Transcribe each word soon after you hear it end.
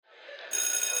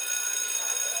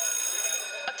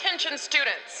Attention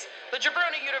students, the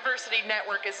Jabroni University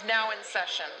Network is now in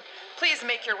session. Please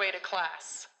make your way to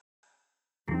class.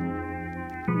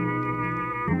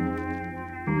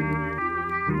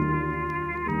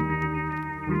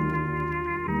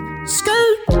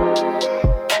 Skirt!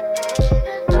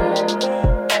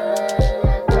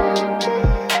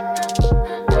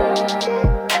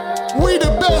 We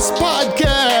the best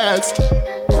podcast!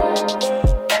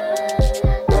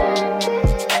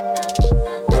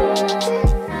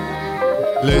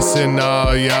 Listen,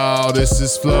 all y'all, this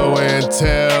is Flow and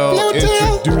Tell.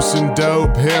 Introducing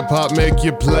dope hip-hop, make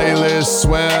your playlist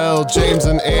swell. James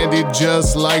and Andy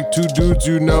just like two dudes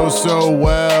you know so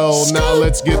well. Now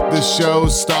let's get the show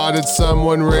started,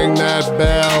 someone ring that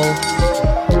bell.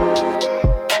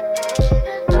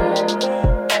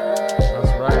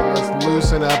 That's right, let's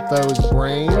loosen up those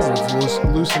brains, let's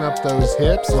loosen up those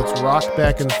hips, let's rock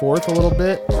back and forth a little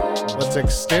bit. Let's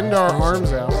extend our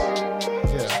arms out.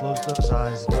 Close those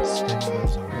eyes and extend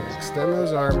those arms. Extend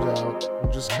those arms out.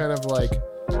 And just kind of like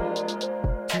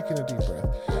taking a deep breath.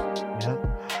 Yeah.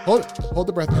 Hold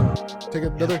the breath. Take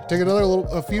another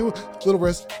a few little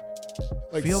breaths.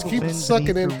 Like Feel keep the wind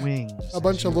sucking in your wings a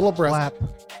bunch of little breaths. flap.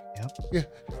 Yep. Yeah.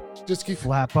 Just keep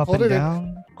Flap up hold and it in.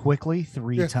 down quickly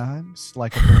 3 times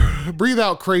like a bird. Breathe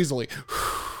out crazily.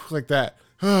 Like that.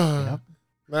 Yep.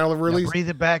 Now release. Now breathe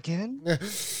it back in.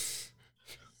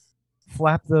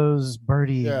 Flap those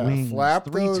birdie wings flap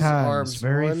 3 those times arms.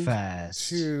 very 1, fast.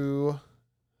 2,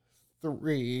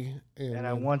 3. And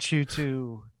I want you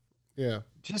to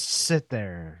just sit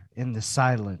there in the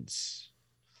silence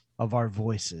of our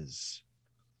voices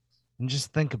and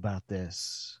just think about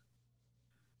this.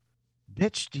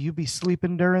 Bitch, do you be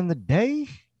sleeping during the day?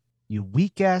 You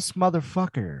weak ass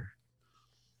motherfucker.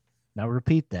 Now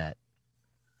repeat that.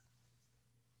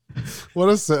 What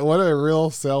a real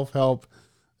self-help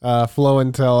Flow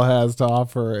and Tell has to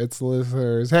offer its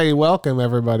listeners. Hey, welcome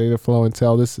everybody to Flow and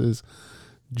Tell. This is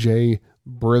Jay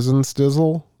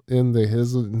Brizenstizzle in the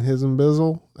his and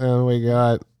bizzle, and we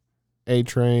got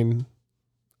A-Train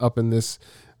up in this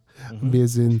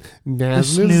bizzin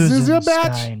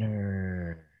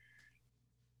Snoozensteiner.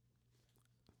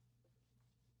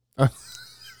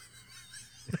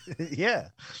 Yeah.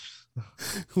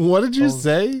 What did you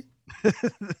say?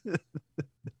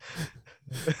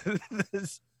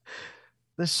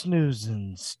 The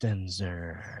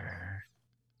Snoozenstenzer.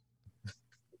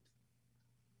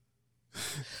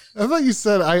 I thought you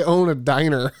said I own a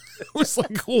diner. I was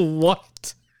like,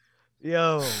 what?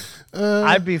 Yo,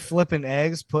 I'd be flipping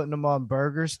eggs, putting them on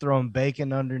burgers, throwing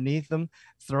bacon underneath them,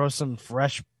 throw some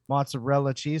fresh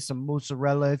mozzarella cheese, some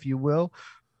mozzarella, if you will,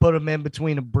 put them in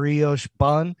between a brioche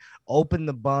bun, open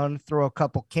the bun, throw a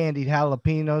couple candied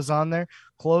jalapenos on there,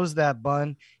 close that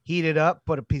bun, heat it up,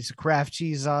 put a piece of Kraft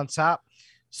cheese on top,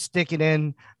 stick it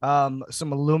in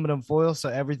some aluminum foil so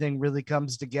everything really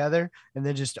comes together, and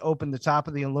then just open the top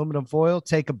of the aluminum foil,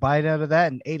 take a bite out of that,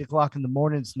 and 8 o'clock in the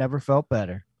morning, it's never felt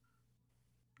better.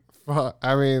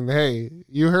 I mean, hey,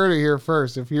 you heard it here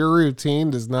first. If your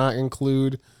routine does not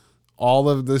include all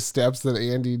of the steps that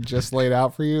Andy just laid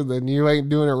out for you, then you ain't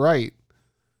doing it right.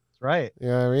 That's right. You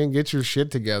know what I mean? Get your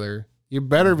shit together. You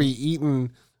better be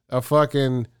eating a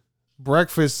fucking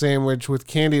breakfast sandwich with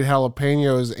candied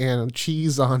jalapenos and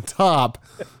cheese on top.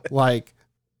 Like,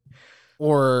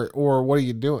 or what are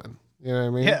you doing? You know what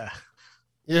I mean? Yeah.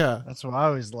 Yeah. That's what I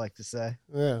always like to say.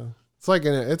 Yeah. It's like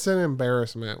it's an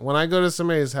embarrassment. When I go to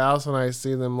somebody's house and I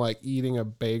see them like eating a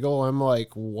bagel, I'm like,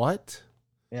 what?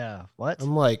 Yeah. What?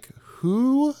 I'm like,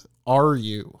 who are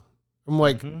you? I'm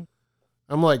like,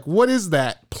 what is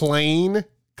that? Plain?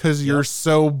 Because you're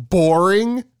so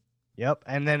boring? Yep.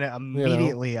 And then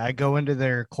immediately I go into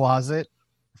their closet,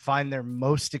 find their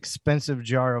most expensive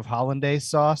jar of hollandaise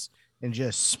sauce, and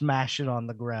just smash it on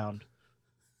the ground.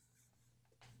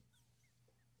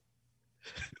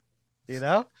 You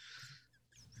know?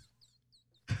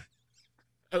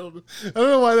 I don't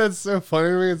know why that's so funny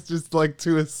to me. It's just like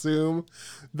to assume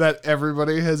that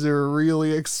everybody has a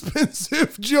really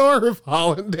expensive jar of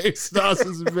hollandaise sauce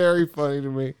is very funny to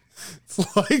me.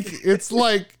 It's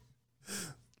like,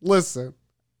 listen,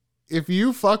 if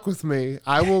you fuck with me,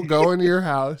 I will go into your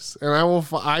house and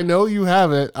I know you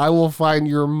have it. I will find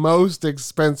your most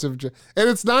expensive. And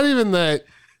it's not even that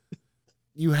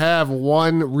you have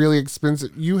one really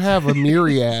expensive, you have a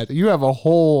myriad. You have a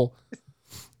whole,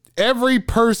 every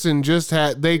person just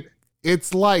had,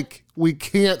 it's like we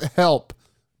can't help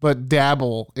but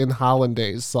dabble in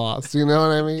hollandaise sauce. You know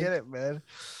what I mean? Get it, man.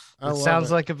 It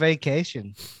sounds like a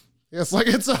vacation. It's like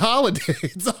it's a holiday.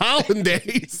 It's a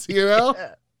hollandaise, you know?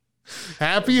 Yeah.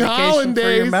 Happy Vacation hollandaise.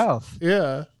 for your mouth.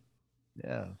 Yeah.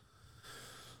 Yeah.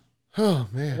 Oh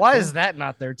man. Why is that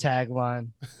not their tagline?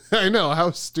 I know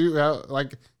how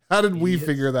stupid. How did we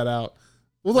figure that out?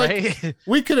 Well, like Right?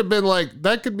 we could have been like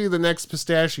that. Could be the next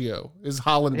pistachio is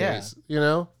hollandaise. You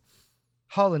know.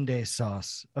 Hollandaise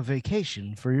sauce, a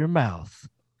vacation for your mouth.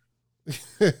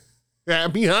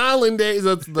 Happy hollandaise.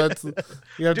 That's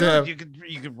you have to Dude, have,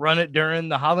 you could run it during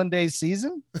the hollandaise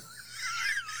season.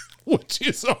 which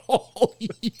is a whole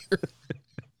year.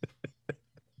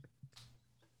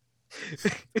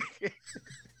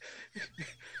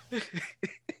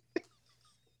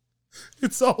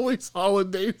 It's always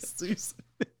hollandaise season.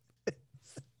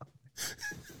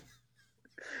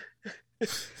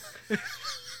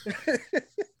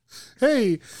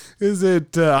 Hey, is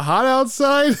it hot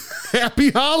outside? Happy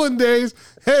hollandaise.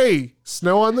 Hey,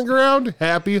 snow on the ground?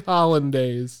 Happy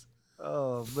hollandaise.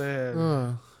 Oh man.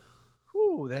 Uh,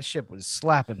 Whew, that ship was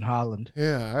slapping Holland.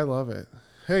 yeah, I love it.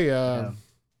 Hey,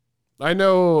 I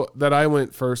know that I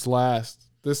went first last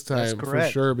this That's time for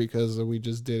correct. sure because we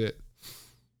just did it.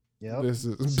 Yep. This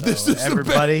is So this is the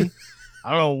everybody, I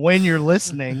don't know when you're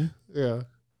listening, best.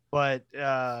 but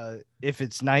if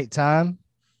it's nighttime,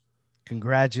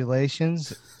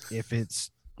 congratulations. If it's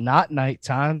not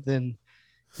nighttime, then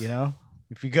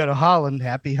if you go to Holland,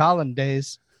 happy Holland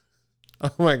days. Yeah.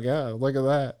 Oh my god, look at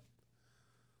that.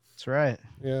 That's right.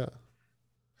 Yeah.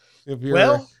 If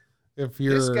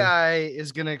you're This guy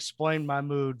is going to explain my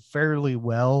mood fairly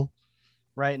well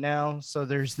right now. So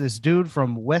there's this dude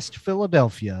from West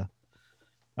Philadelphia.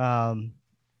 I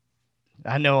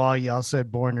know all y'all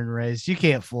said born and raised. You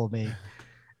can't fool me.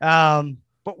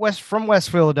 But from West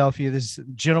Philadelphia, this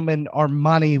gentleman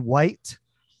Armani White,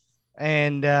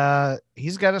 and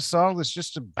he's got a song that's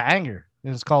just a banger,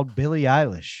 and it's called Billie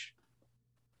Eilish.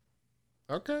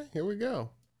 Okay, here we go.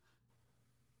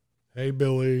 Hey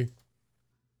Billy.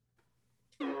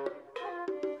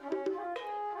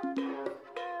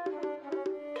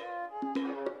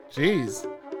 Jeez.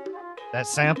 That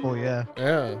sample, yeah.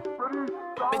 Yeah.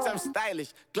 Bitch, I'm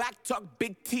stylish. Glock talk,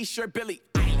 big t-shirt, Billy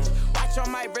Eilish. Watch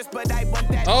on my wrist, but I want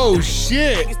that. Oh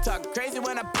shit. Niggas talk crazy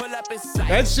when I pull up inside.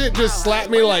 That shit just slapped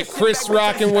me like Chris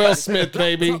Rock and Will Smith,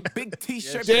 baby. Big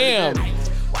t-shirt, Damn. Billie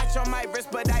Eilish. Watch on my wrist,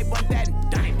 but I want that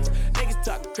diamonds. Niggas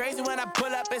talk crazy when I pull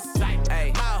up inside.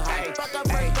 Hey, fuck up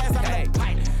first class, I'm the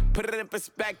pilot. Put it in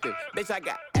perspective. Bitch, I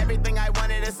got everything I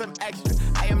wanted and some extra.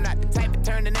 I am not the type of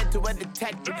turning into a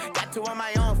detective. Got two on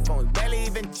my own phone, barely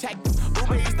even checked them.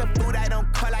 Uber eats the food, I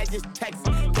don't call, I just text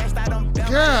it. Cashed out on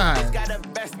Bell, God. bitch got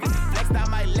invested. Next out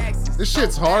my Lexus. This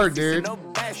shit's hard, dude. No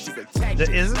best, you can check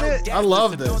Isn't it? I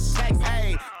love this.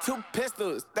 Hey, 2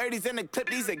 pistols, 30s in the clip,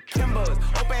 these are Kimbos.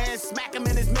 Open hand, smack him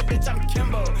in his mid, bitch, I'm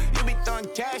Kimbo. You be throwing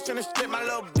cash on the strip, my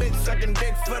little bitch sucking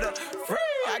dick for the free.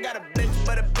 I got a bitch,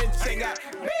 but a bitch ain't got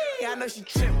me. I know she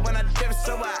trip when I dip,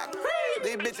 so I creep.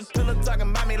 These bitches pillow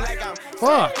talking about me like I'm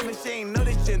Fuck. Even she ain't know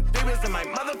this shit in 3 weeks in my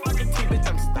motherfucking teeth, bitch,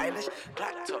 I'm stylish.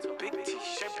 Black top, big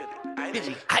t-shirt,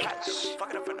 Billie Eilish.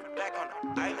 Fucking up from the back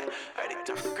on the island. Heard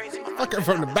they talking crazy. Fucking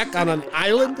from the back on an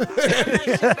island.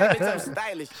 Bitch, I'm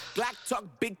stylish. Black talk,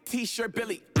 big t-shirt,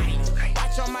 Billie Eilish.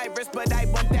 Watch on my wrist, but I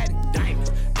want that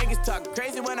diamond. Niggas talk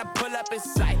crazy when I pull up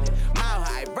inside. Mile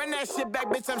high, run that shit back,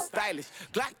 bitch, I'm stylish.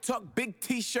 Black talk, big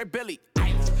t-shirt, Billie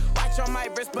Eilish. Watch on my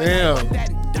wrist, but I want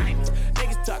that diamond.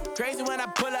 Niggas talk crazy when I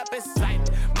pull up inside.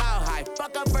 Mile high,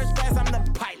 fuck up first class, I'm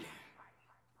the pilot.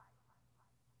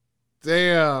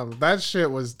 Damn, that shit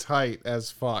was tight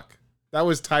as fuck. That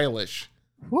was stylish.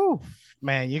 Woo.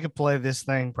 Man, you could play this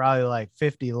thing probably like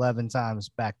 11 times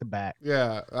back to back.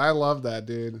 Yeah, I love that,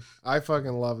 dude. I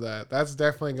fucking love that. That's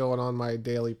definitely going on my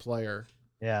daily player.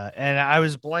 Yeah, and I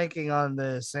was blanking on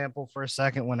the sample for a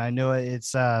second when I knew it.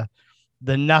 It's the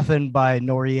Nothing by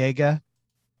Noriega.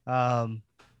 The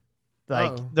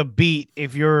beat,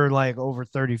 if you're like over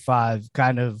 35,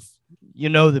 kind of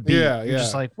the beat. Yeah, You're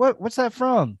just like, what's that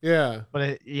from? Yeah.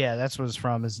 But that's what it's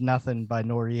from, is Nothing by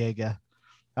Noriega.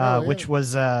 Oh, yeah. Which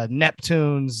was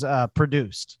Neptune's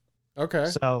produced. Okay.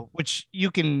 So, which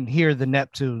you can hear the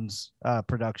Neptune's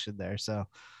production there. So,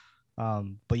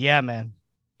 but yeah, man,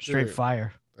 straight Dude.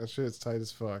 fire. That shit's tight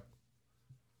as fuck.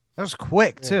 That was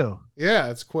quick Yeah. too. Yeah,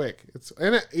 it's quick.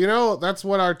 That's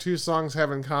what our two songs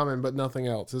have in common, but nothing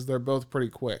else, is they're both pretty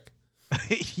quick.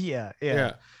 yeah.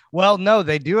 Well, no,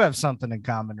 they do have something in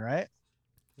common, right?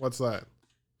 What's that?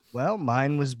 Well,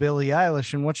 mine was Billie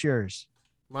Eilish, and what's yours?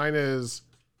 Mine is,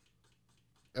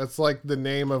 it's like the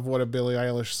name of what a Billie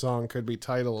Eilish song could be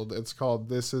titled. It's called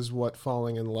This Is What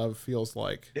Falling in Love Feels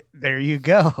Like. There you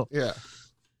go. Yeah.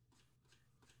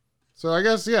 So I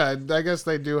guess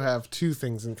they do have two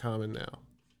things in common now.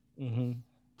 Mm-hmm.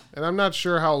 And I'm not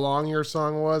sure how long your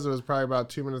song was. It was probably about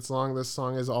 2 minutes long. This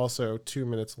song is also 2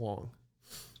 minutes long.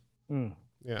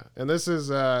 Yeah, and this is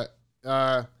so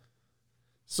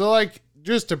like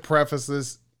just to preface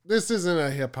this isn't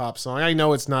a hip hop song. I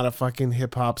know it's not a fucking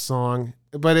hip hop song,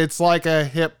 but it's like a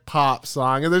hip hop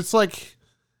song, and it's like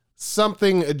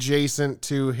something adjacent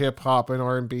to hip hop and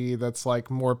R&B that's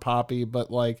like more poppy, but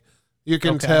like you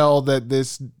can tell that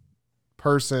this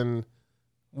person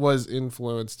was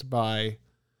influenced by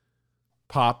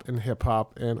pop and hip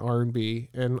hop and R&B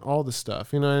and all the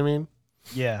stuff. You know what I mean?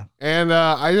 Yeah. And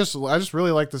I just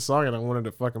really like the song, and I wanted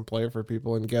to fucking play it for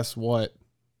people. And guess what?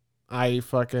 I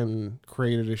fucking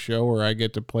created a show where I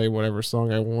get to play whatever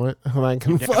song I want, and I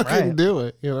can fucking do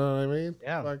it. You know what I mean?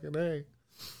 Yeah. Fucking A.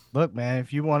 Look, man,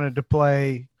 if you wanted to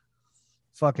play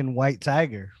fucking White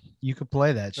Tiger, you could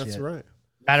play that shit. That's right.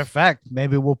 Matter of fact,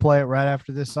 maybe we'll play it right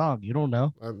after this song. You don't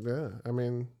know. Yeah. I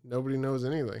mean, nobody knows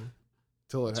anything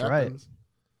till it That's happens. Right.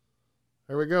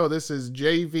 Here we go. This is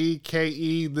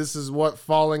JVKE. This is what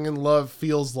falling in love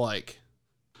feels like.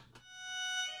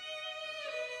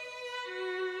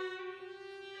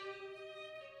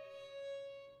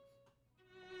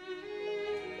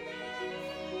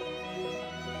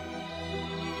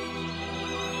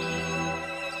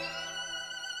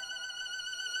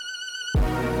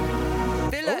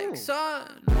 Sun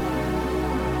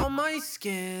on my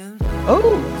skin. Oh,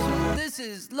 so this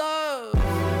is love.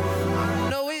 I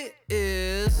know it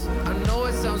is. I know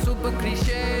it sounds super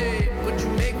cliche, but you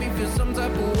make me feel some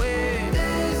type of way.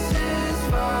 This is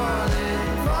falling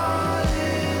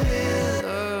in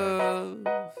love.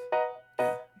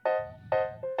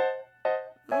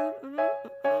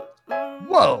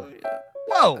 Whoa.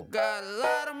 Whoa. I got a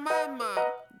lot on my mind.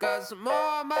 Got some more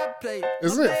on my plate.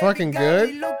 Isn't it fucking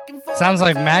good? Sounds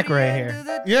like Mac right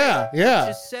here. Yeah.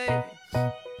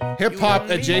 Hip hop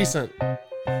adjacent.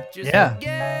 Yeah.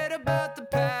 Forget about the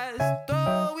past.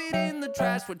 Throw it in the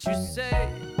trash. What you say?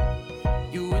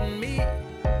 You and me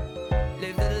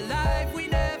live the life we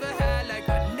never had, like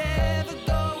we're never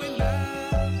going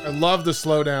back. I love the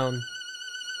slowdown.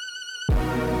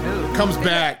 Comes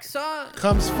back.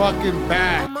 Comes fucking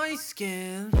back. On my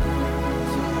skin. So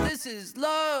this is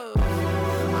love.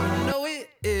 I know it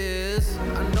is.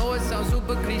 I know it sounds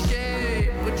super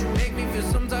cliche, but you make me feel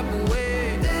some type of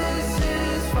way. This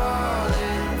is falling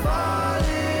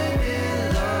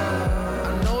in love. I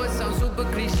know it sounds super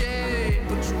cliche,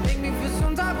 but you make me feel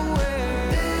some type of way.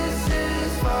 This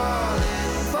is falling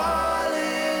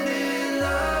in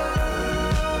love.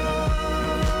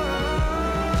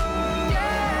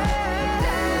 Yeah,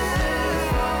 this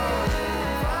is falling in love.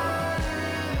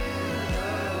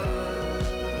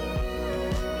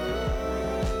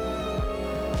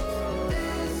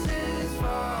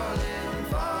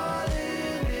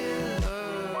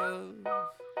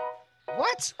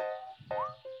 What?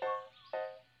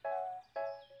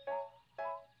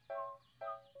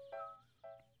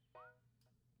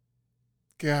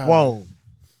 God.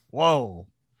 Whoa.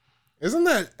 Isn't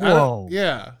that? Whoa.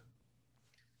 Yeah.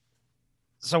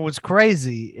 So what's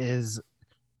crazy is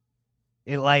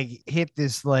it like hit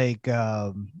this like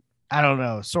I don't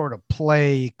know, sort of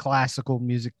play classical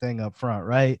music thing up front,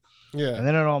 right? Yeah. And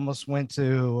then it almost went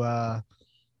to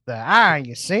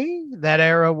you see that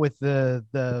era with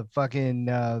the fucking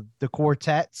the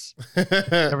quartets.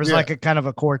 There was like a kind of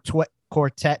a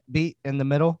quartet beat in the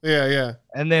middle. Yeah.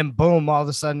 And then boom, all of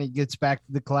a sudden it gets back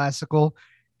to the classical,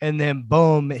 and then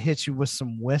boom, it hits you with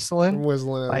some whistling,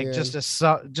 like just a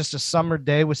summer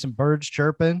day with some birds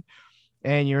chirping,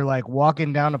 and you're like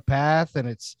walking down a path, and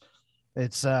it's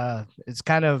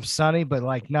kind of sunny but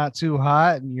like not too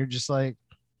hot, and you're just like,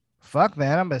 fuck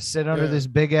man, I'm gonna sit under this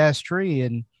big ass tree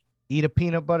and eat a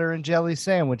peanut butter and jelly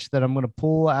sandwich that I'm gonna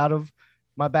pull out of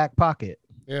my back pocket.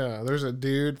 Yeah, there's a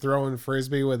dude throwing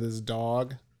frisbee with his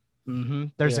dog. Mm-hmm.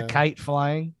 There's a kite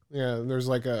flying. Yeah, and there's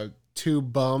like two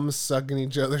bums sucking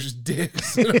each other's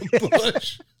dicks in a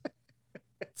bush.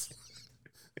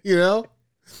 You know,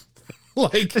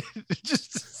 like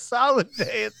just a solid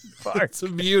day at the park. It's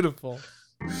beautiful.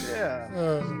 Yeah.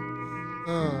 Oh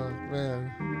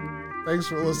man, thanks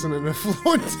for listening to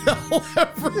Fluentel,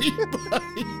 everybody.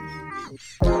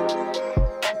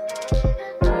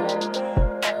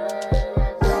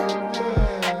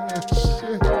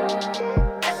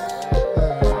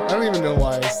 I don't even know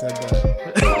why I said that.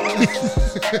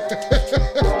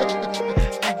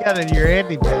 You got it in your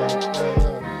handy bag.